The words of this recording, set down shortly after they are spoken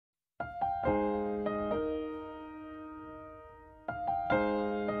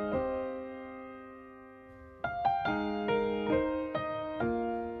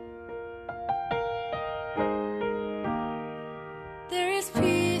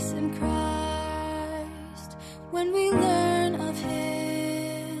in Christ. When we learn of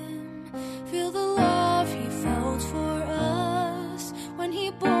Him, feel the love He felt for us when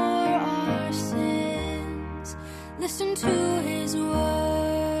He bore our sins. Listen to His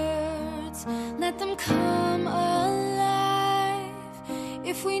words, let them come alive.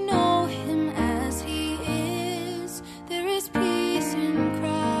 If we know Him as He is, there is peace in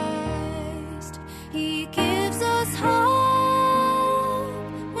Christ. He gives us hope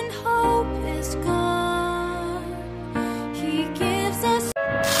when hope is gone. He gives us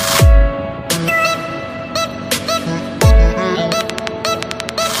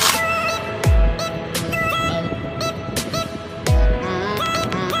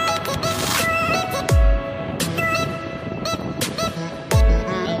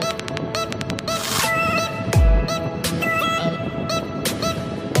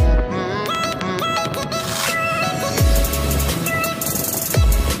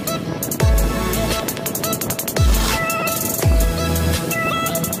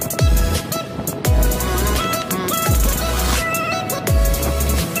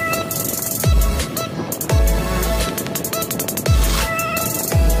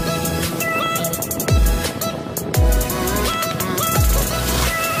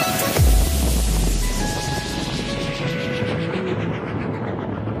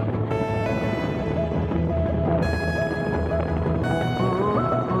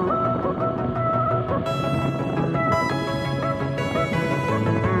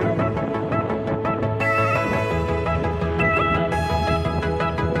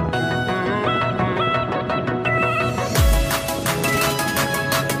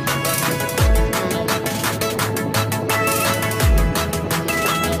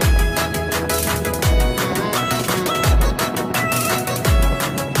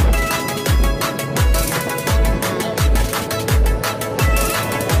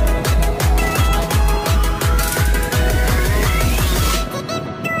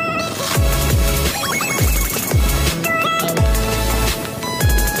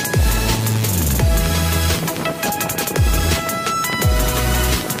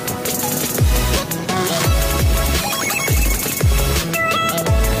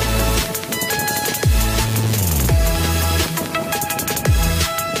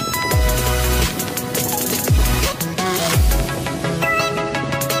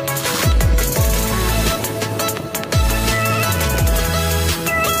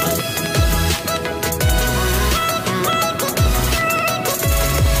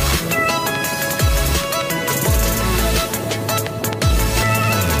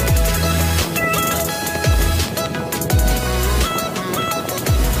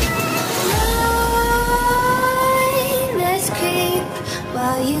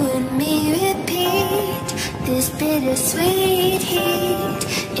while you and me repeat. This bittersweet heat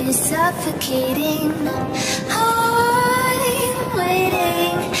is suffocating. I'm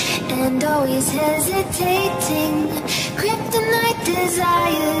waiting and always hesitating. Kryptonite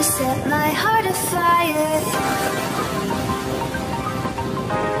desires set my heart afire.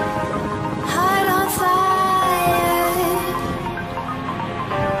 Heart on fire.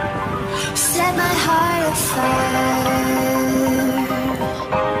 Set my heart afire.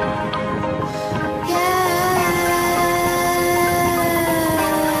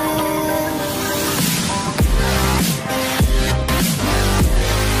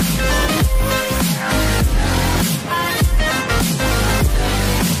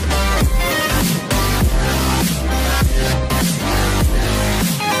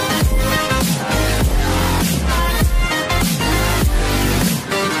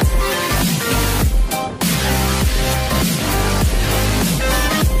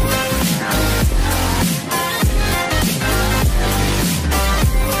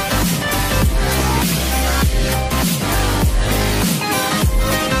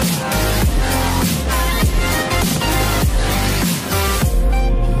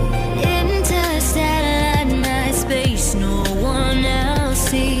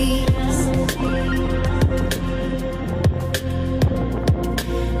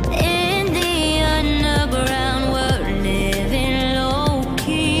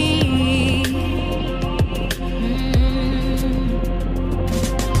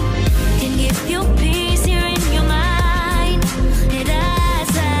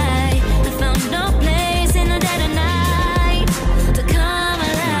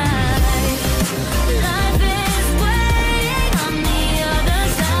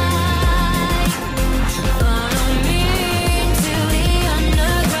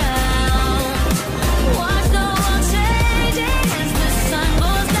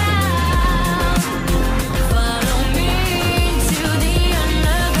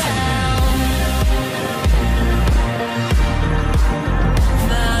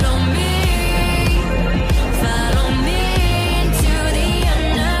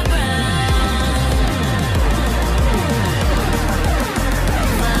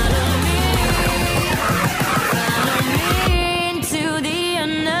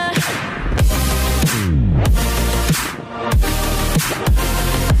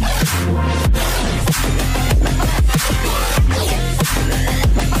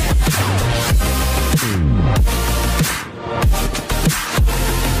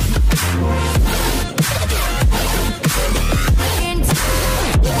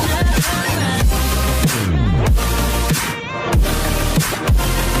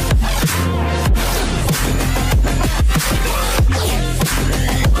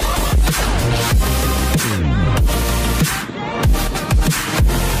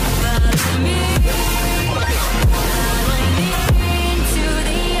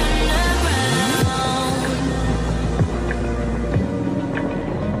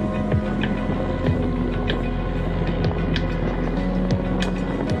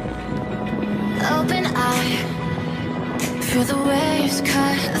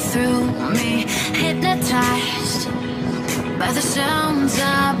 by the sounds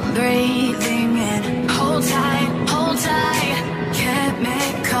I'm breathing in. Hold tight,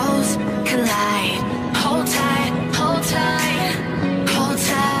 chemicals collide. Hold tight, hold tight, hold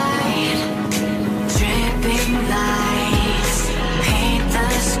tight. Dripping lights paint the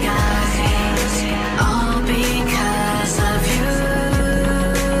skies, all because of you.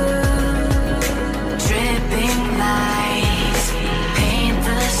 Dripping lights paint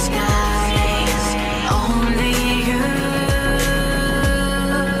the skies, only you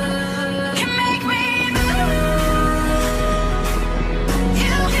can make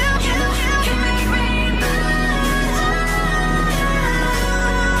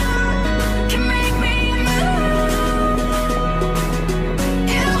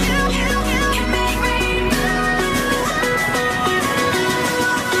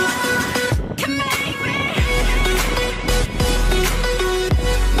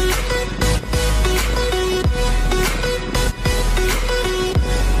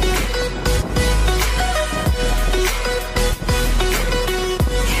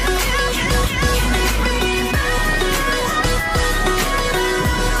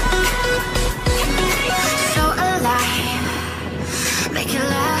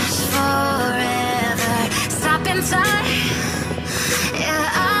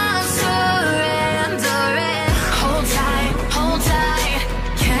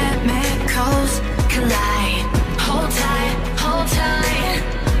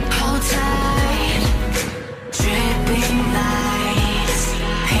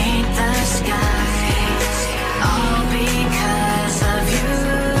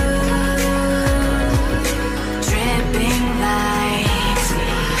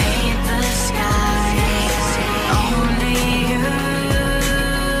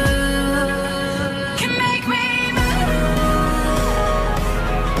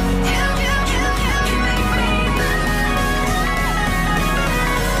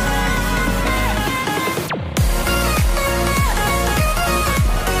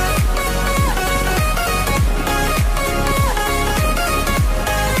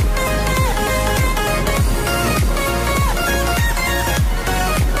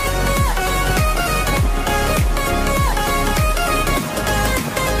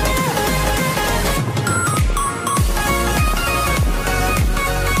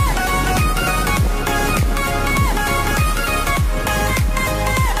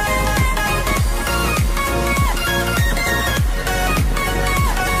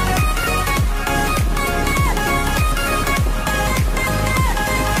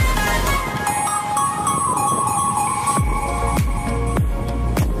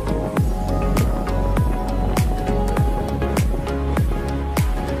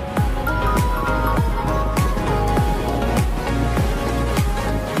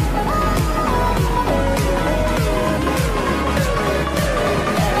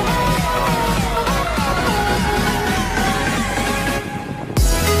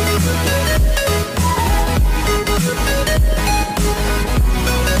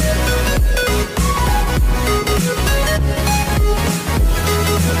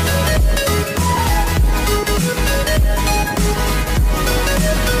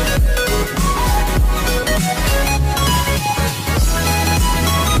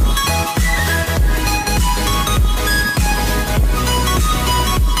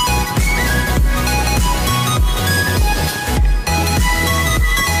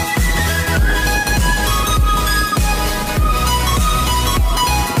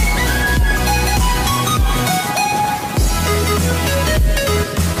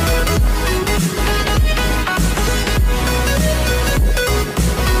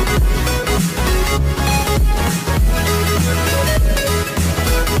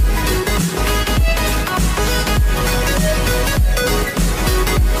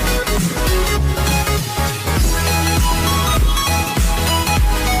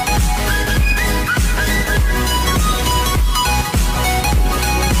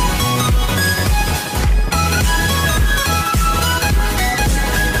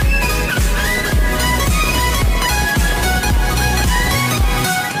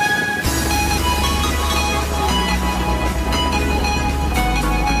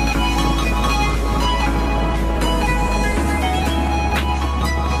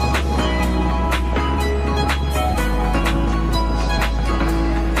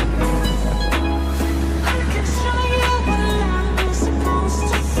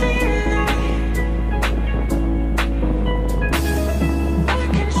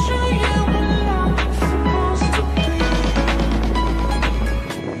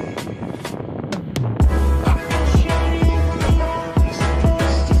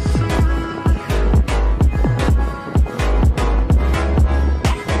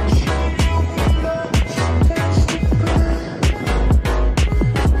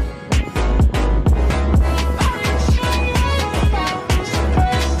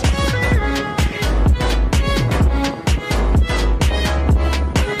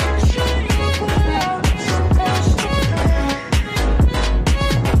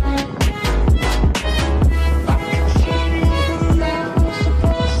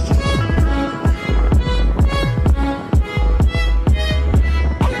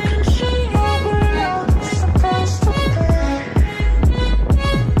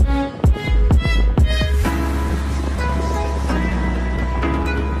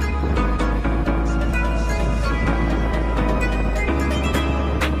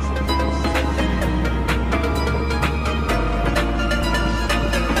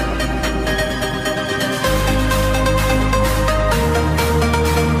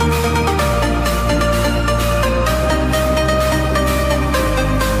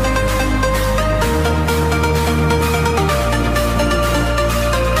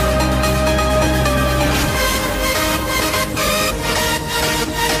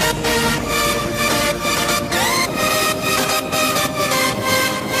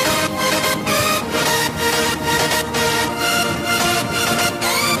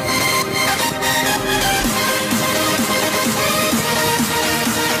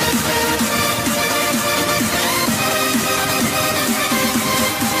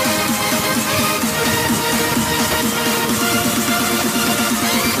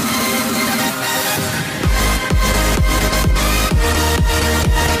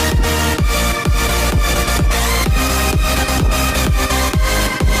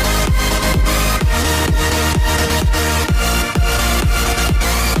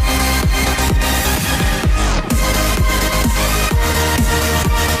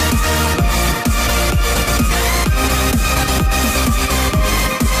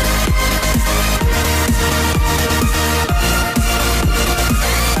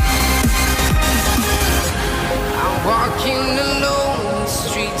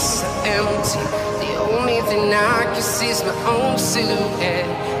empty. The only thing I can see is my own silhouette.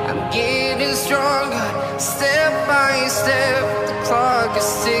 I'm getting stronger, step by step. The clock is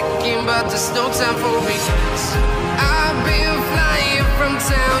ticking, but there's no time for regrets. I've been flying from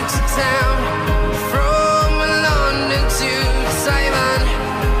town to town, from London to Taiwan.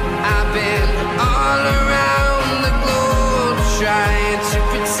 I've been all around the globe, trying to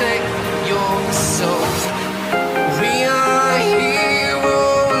protect your soul. We are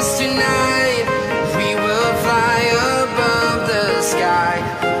heroes tonight. We will fly above the sky.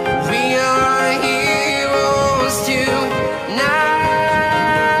 We are heroes tonight.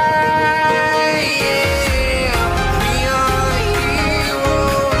 Yeah. We are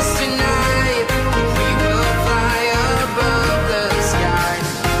heroes tonight. We will fly above the sky.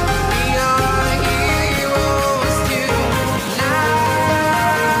 We are heroes tonight.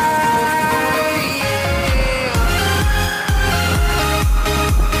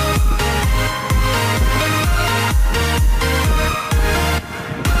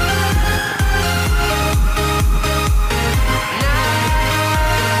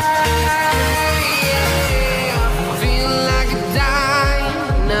 Yeah. Feel like a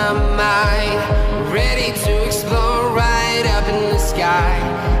dynamite, ready to explore right up in the sky.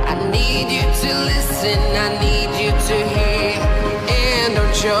 I need you to listen